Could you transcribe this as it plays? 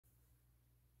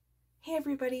Hey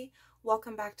everybody,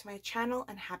 welcome back to my channel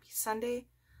and happy Sunday.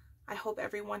 I hope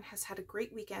everyone has had a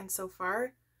great weekend so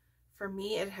far. For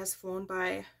me, it has flown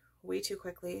by way too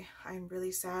quickly. I'm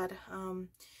really sad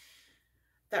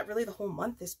that really the whole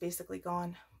month is basically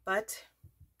gone, but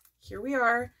here we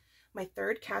are, my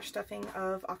third cash stuffing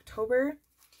of October,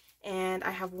 and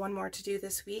I have one more to do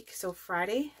this week, so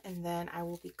Friday, and then I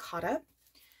will be caught up.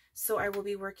 So I will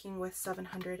be working with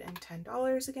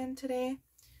 $710 again today.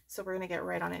 So we're going to get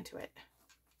right on into it.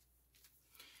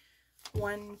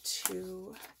 1,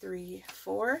 2, 3,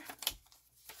 4,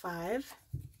 5,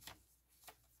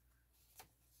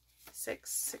 6,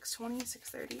 620,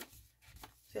 630,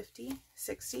 50,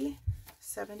 60,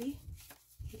 70,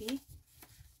 80,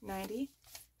 90,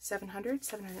 700,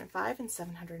 705, and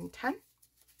 710.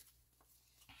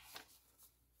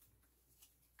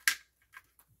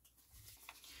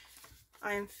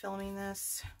 I am filming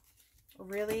this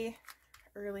really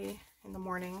early in the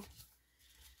morning,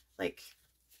 like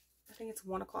I think it's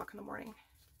 1 o'clock in the morning.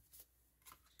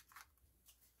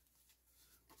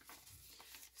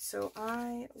 So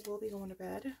I will be going to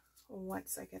bed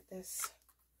once I get this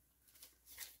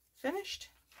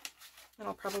finished, and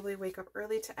I'll probably wake up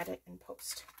early to edit and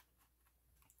post.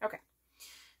 Okay,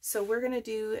 so we're going to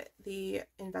do the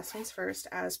investments first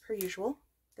as per usual.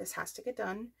 This has to get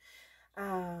done.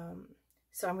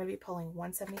 So I'm going to be pulling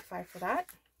 $175 for that.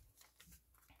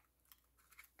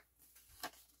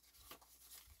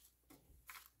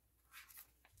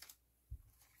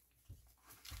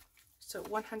 So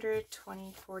 100,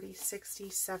 20, 40, 60,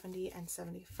 70, and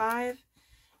 75.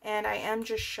 And I am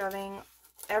just shoving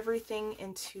everything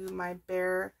into my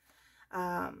bare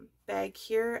bag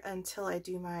here until I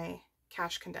do my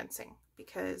cash condensing,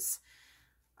 because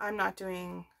I'm not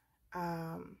doing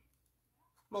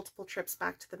multiple trips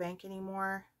back to the bank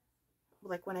anymore.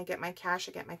 Like when I get my cash,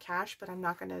 I get my cash, but I'm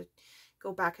not going to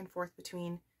go back and forth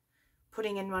between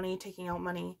putting in money, taking out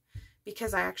money,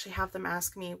 because I actually have them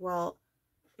ask me, well,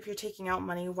 if you're taking out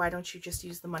money, why don't you just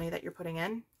use the money that you're putting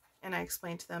in? And I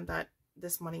explained to them that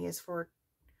this money is for,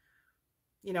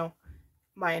 you know,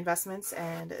 my investments,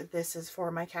 and this is for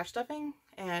my cash stuffing,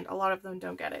 and a lot of them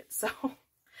don't get it. So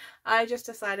I just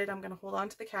decided I'm going to hold on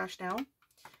to the cash now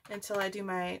until I do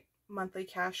my monthly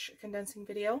cash condensing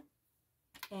video,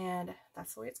 and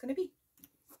that's the way it's going to be.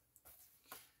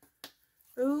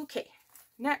 Okay,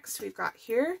 next we've got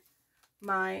here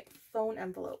my phone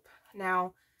envelope.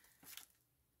 Now,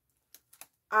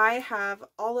 I have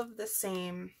all of the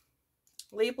same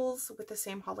labels with the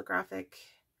same holographic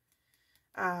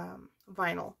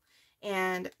vinyl,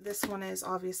 and this one is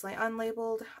obviously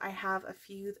unlabeled. I have a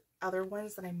few other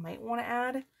ones that I might want to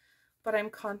add, but I'm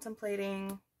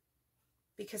contemplating,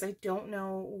 because I don't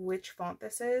know which font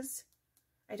this is.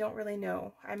 I don't really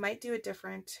know. I might do a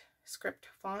different script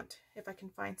font if I can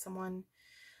find someone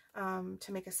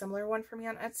to make a similar one for me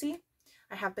on Etsy.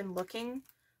 I have been looking,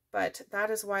 but that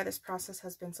is why this process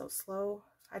has been so slow.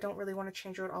 I don't really want to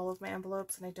change out all of my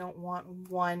envelopes, and I don't want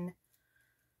one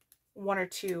or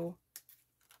two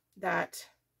that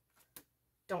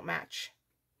don't match.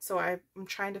 So I'm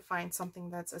trying to find something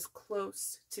that's as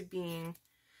close to being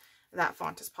that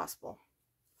font as possible.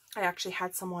 I actually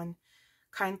had someone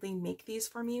kindly make these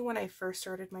for me when I first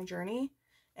started my journey,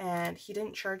 and he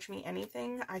didn't charge me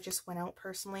anything. I just went out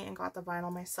personally and got the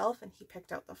vinyl myself, and he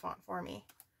picked out the font for me.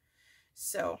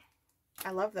 So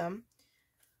I love them.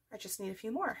 I just need a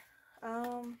few more.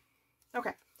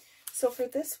 Okay, so for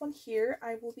this one here,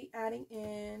 I will be adding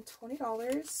in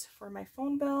 $20 for my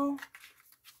phone bill.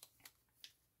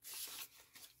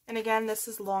 And again, this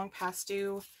is long past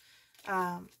due.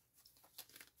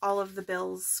 All of the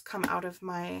bills come out of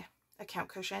my account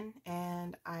cushion,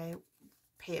 and I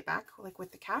pay it back like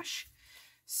with the cash.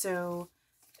 So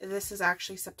this is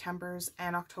actually September's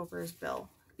and October's bill,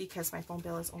 because my phone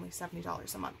bill is only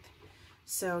 $70 a month.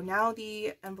 So now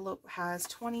the envelope has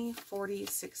 20, 40,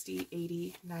 60,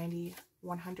 80, 90,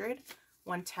 100,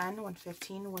 110,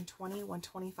 115, 120,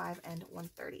 125, and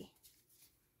 130.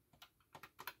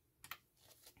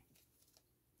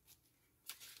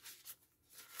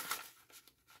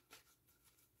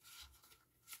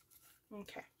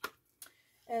 Okay.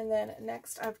 And then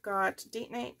next I've got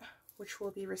date night, which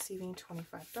will be receiving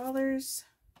 $25.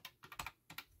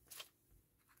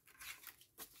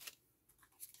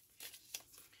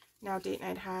 Now date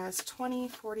night has 20,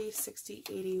 40, 60,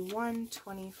 80,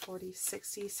 120, 40,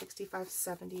 60, 65,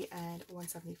 70, and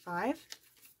 175.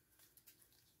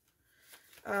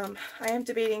 I am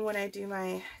debating when I do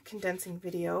my condensing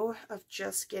video of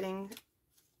just getting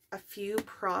a few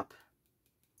prop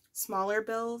smaller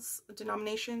bills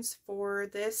denominations for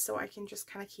this, so I can just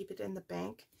kind of keep it in the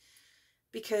bank.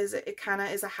 because it kind of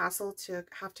is a hassle to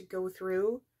have to go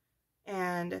through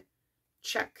and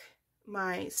check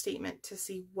my statement to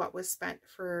see what was spent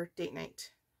for date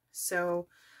night. So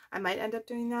I might end up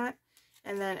doing that.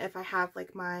 And then if I have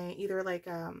like my either like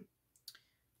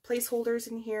placeholders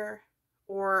in here,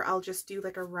 or I'll just do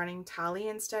like a running tally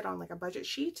instead on like a budget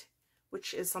sheet,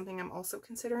 which is something I'm also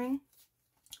considering.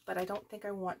 But I don't think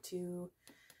I want to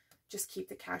just keep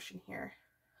the cash in here.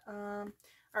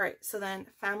 All right, so then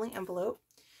family envelope.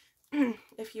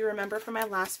 If you remember from my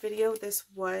last video, this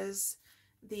was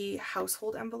the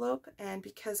household envelope, and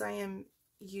because I am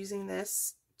using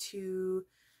this to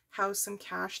house some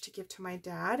cash to give to my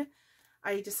dad,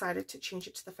 I decided to change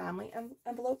it to the family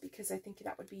envelope because I think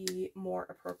that would be more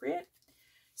appropriate.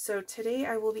 So today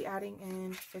I will be adding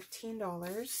in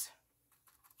 $15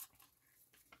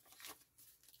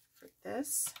 for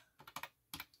this.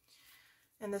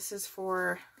 And this is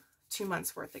for 2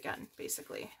 months worth again,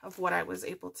 basically, of what I was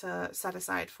able to set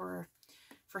aside for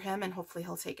him, and hopefully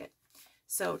he'll take it.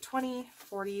 So 20,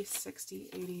 40, 60,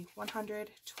 80, 100,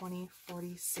 20,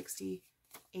 40, 60,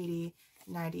 80,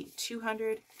 90,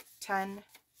 200, 10,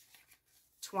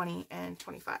 20, and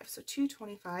 25. So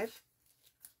 225.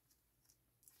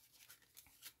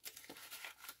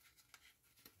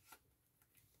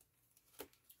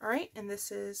 All right, and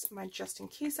this is my just in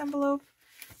case envelope,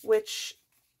 which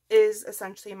is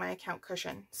essentially my account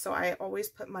cushion. So I always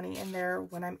put money in there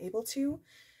when I'm able to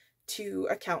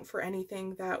account for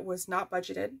anything that was not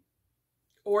budgeted,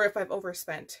 or if I've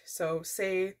overspent. So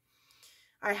say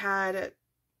I had,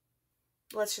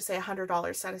 let's just say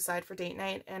 $100 set aside for date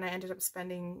night, and I ended up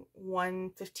spending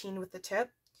 $115 with the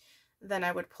tip, then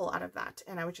I would pull out of that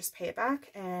and I would just pay it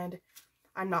back, and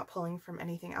I'm not pulling from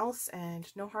anything else, and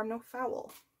no harm, no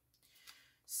foul.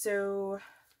 So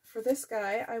for this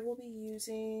guy, I will be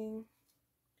using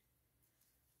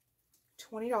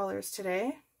 $20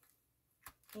 today,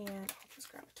 and I'll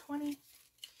just grab a 20.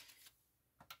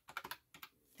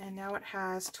 And now it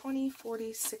has 20,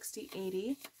 40, 60,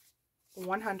 80,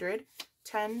 100,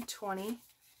 10, 20,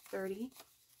 30,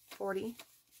 40,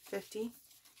 50,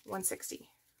 160.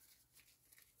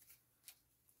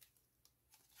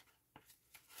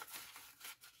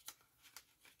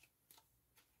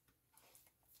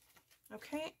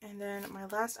 Okay, and then my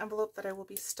last envelope that I will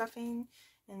be stuffing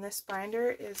in this binder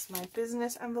is my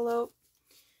business envelope,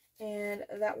 and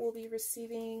that will be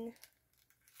receiving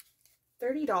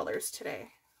 $30 today.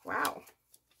 Wow.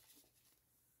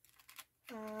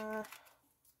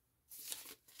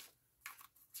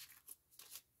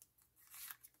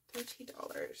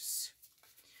 $30.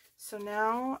 So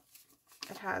now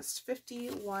it has 50,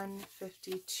 1,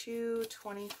 52,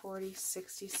 20, 40,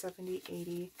 60, 70,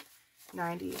 80,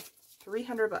 90,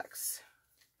 300 bucks,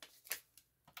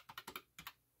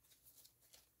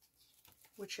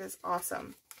 which is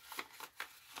awesome.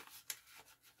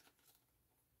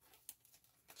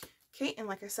 Okay, and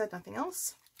like I said, nothing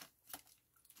else.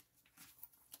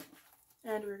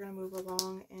 And we're going to move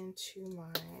along into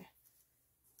my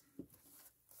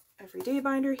everyday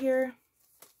binder here.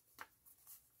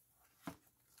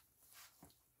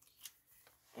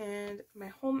 And my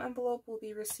home envelope will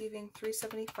be receiving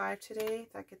 $375 today.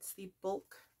 That gets the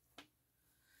bulk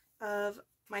of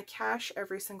my cash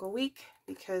every single week,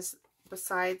 because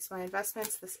besides my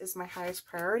investments, this is my highest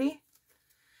priority.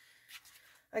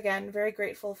 Again, very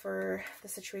grateful for the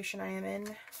situation I am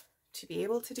in to be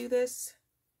able to do this.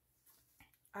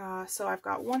 So I've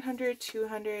got 100,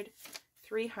 200,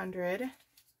 300,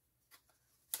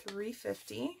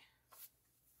 350,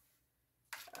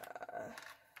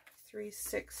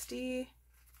 360,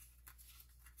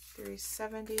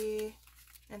 370,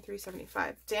 and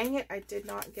 375. Dang it, I did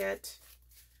not get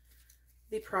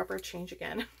the proper change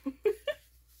again.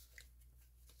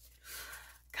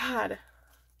 God.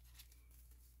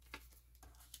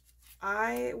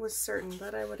 I was certain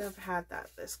that I would have had that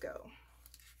this go.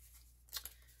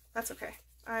 That's okay.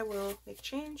 I will make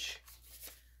change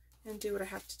and do what I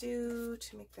have to do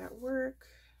to make that work.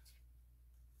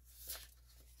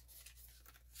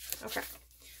 Okay,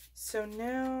 so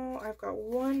now I've got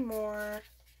one more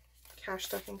cash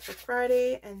stuffing for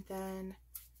Friday, and then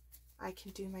I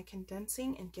can do my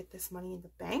condensing and get this money in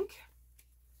the bank.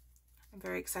 I'm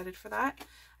very excited for that.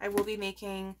 I will be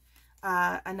making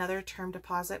another term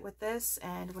deposit with this,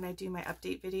 and when I do my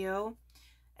update video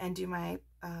and do my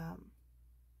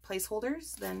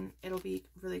placeholders, then it'll be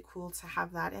really cool to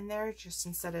have that in there, just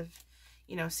instead of,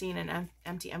 you know, seeing an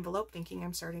empty envelope thinking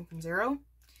I'm starting from zero.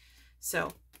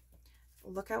 So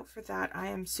look out for that. I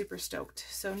am super stoked.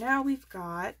 So now we've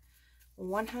got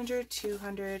 100,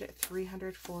 200,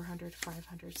 300, 400,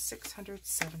 500, 600,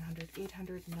 700,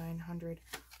 800, 900,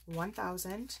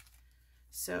 1000.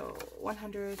 So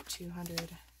 100,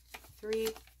 200, 3,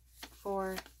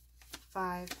 4,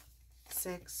 5,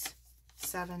 6,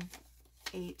 7,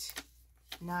 8,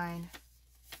 9,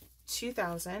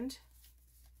 2000,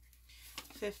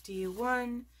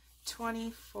 51,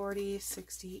 20, 40,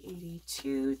 60,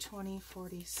 82, 20,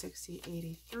 40, 60,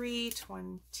 83,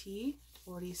 20,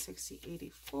 40, 60,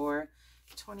 84,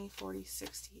 20, 40,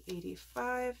 60,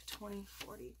 85, 20,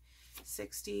 40,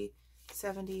 60,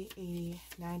 70, 80,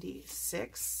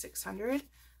 96, 600,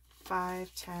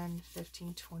 5, 10,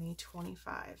 15, 20,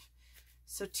 25.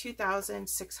 So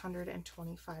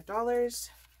 $2,625.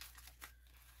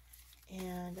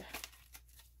 And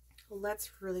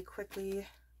let's really quickly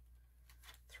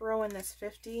throw in this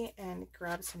 50 and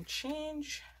grab some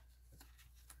change.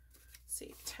 Let's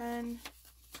see, 10,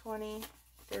 20,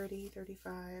 30,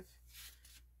 35.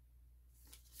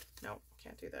 No,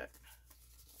 can't do that.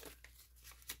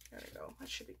 There we go. That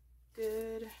should be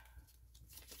good.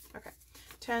 Okay.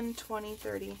 10, 20,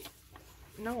 30.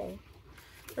 No.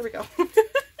 There we go.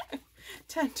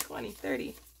 10, 20,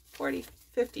 30, 40,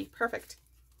 50. Perfect.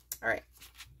 All right.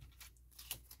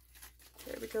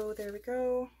 There we go. There we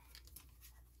go.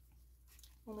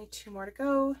 Only 2 more to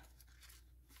go.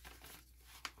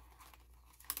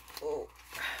 Oh.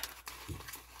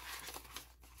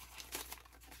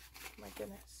 My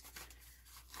goodness.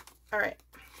 All right.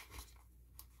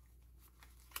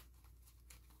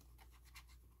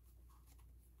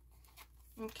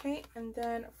 Okay, and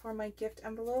then for my gift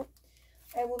envelope,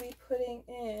 I will be putting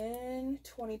in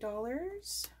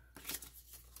 $20.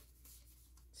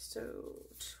 So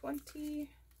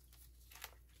 20.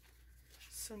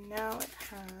 So now it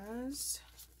has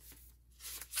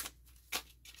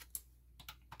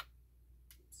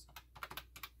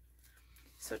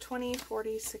so 20,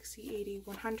 40, 60, 80,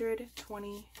 100,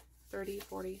 20, 30,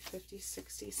 40, 50,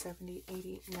 60, 70,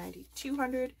 80, 90,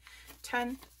 200,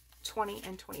 10, 20,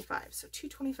 and 25. So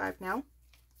 225 now.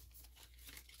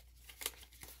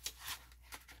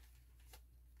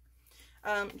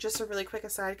 Just a really quick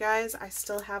aside, guys, I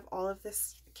still have all of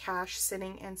this cash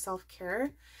sitting in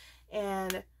self-care,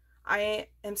 and I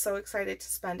am so excited to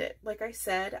spend it. Like I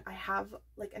said, I have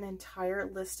like an entire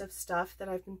list of stuff that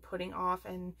I've been putting off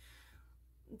and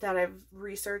that I've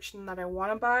researched and that I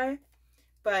want to buy,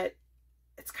 but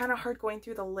it's kind of hard going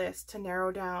through the list to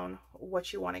narrow down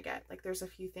what you want to get. Like there's a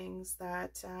few things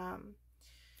that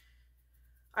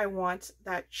I want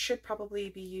that should probably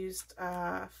be used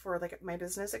for like my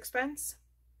business expense.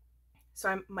 So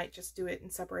I might just do it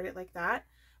and separate it like that.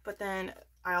 But then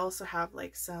I also have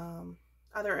like some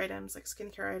other items like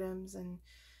skincare items and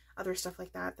other stuff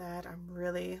like that that I'm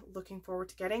really looking forward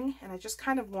to getting. And I just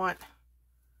kind of want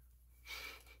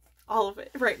all of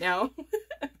it right now.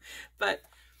 But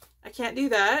I can't do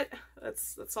that.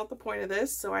 That's not the point of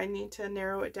this. So I need to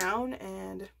narrow it down,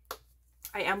 and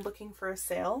I am looking for a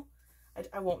sale.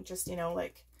 I won't just, you know,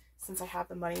 like, since I have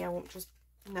the money, I won't just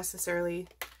necessarily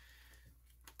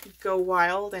go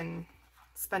wild and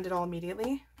spend it all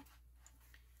immediately.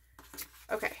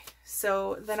 Okay,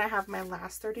 so then I have my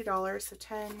last $30, so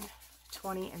 10,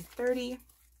 20, and 30.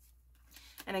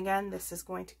 And again, this is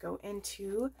going to go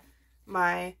into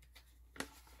my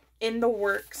In the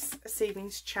Works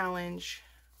Savings Challenge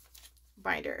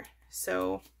binder.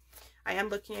 So I am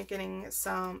looking at getting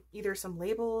either some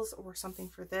labels or something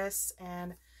for this,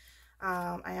 and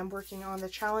I am working on the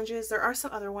challenges. There are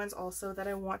some other ones also that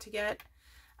I want to get.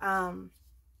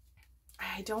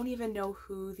 I don't even know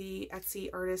who the Etsy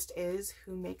artist is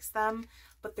who makes them,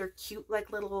 but they're cute,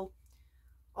 like little,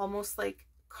 almost like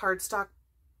cardstock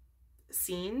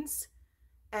scenes.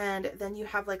 And then you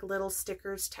have like little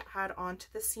stickers to add onto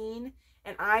the scene.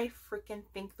 And I freaking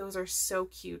think those are so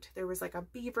cute. There was like a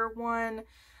beaver one.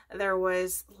 There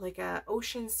was like a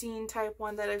ocean scene type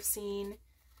one that I've seen.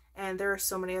 And there are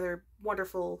so many other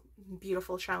wonderful,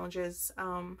 beautiful challenges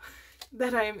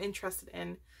that I am interested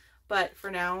in. But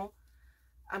for now,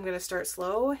 I'm going to start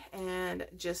slow and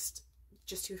just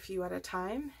do a few at a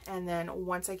time. And then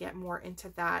once I get more into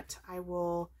that, I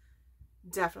will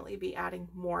definitely be adding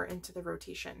more into the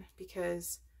rotation,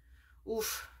 because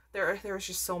oof, there's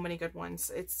just so many good ones.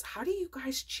 It's, how do you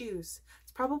guys choose?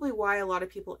 It's probably why a lot of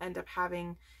people end up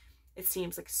having, it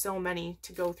seems like, so many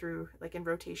to go through like in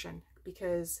rotation,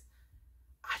 because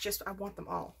I want them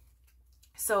all.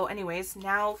 So anyways,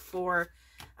 now for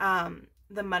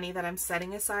the money that I'm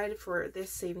setting aside for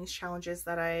this savings challenges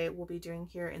that I will be doing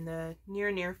here in the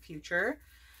near future.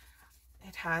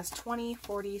 It has 20,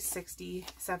 40, 60,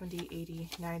 70, 80,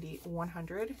 90,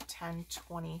 100, 10,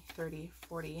 20, 30,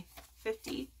 40,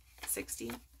 50,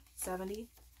 60, 70,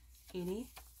 80,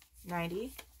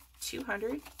 90,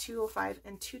 200, 205,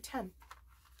 and 210.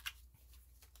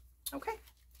 Okay,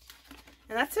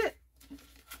 and that's it.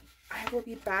 I will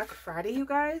be back Friday, you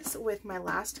guys, with my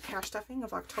last cash stuffing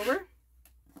of October.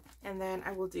 And then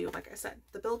I will do, like I said,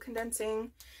 the bill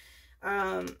condensing.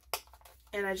 And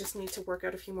I just need to work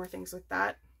out a few more things with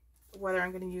that. Whether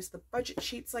I'm going to use the budget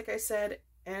sheets, like I said,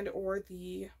 and or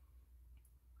the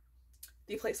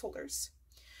placeholders.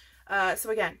 So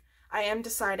again, I am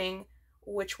deciding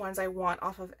which ones I want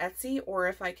off of Etsy, or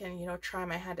if I can, you know, try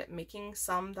my hand at making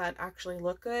some that actually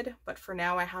look good. But for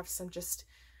now, I have some just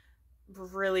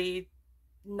really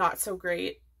not so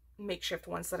great makeshift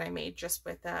ones that I made just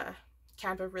with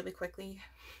Canva really quickly,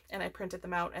 and I printed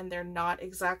them out, and they're not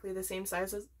exactly the same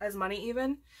size as money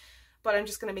even, but I'm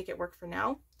just going to make it work for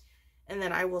now, and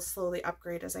then I will slowly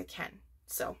upgrade as I can.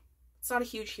 So it's not a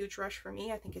huge rush for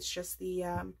me. I think it's just the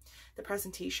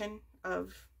presentation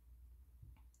of,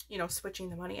 you know, switching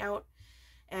the money out,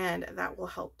 and that will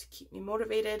help to keep me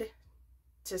motivated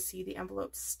to see the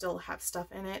envelopes still have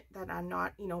stuff in it, that I'm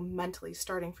not, you know, mentally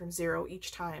starting from zero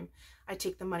each time I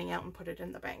take the money out and put it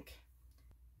in the bank.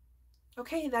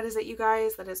 Okay, that is it, you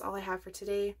guys. That is all I have for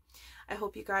today. I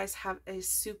hope you guys have a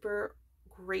super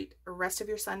great rest of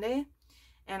your Sunday,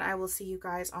 and I will see you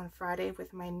guys on Friday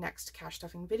with my next cash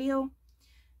stuffing video.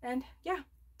 And yeah,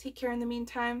 take care in the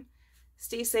meantime.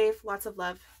 Stay safe. Lots of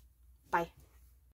love. Bye.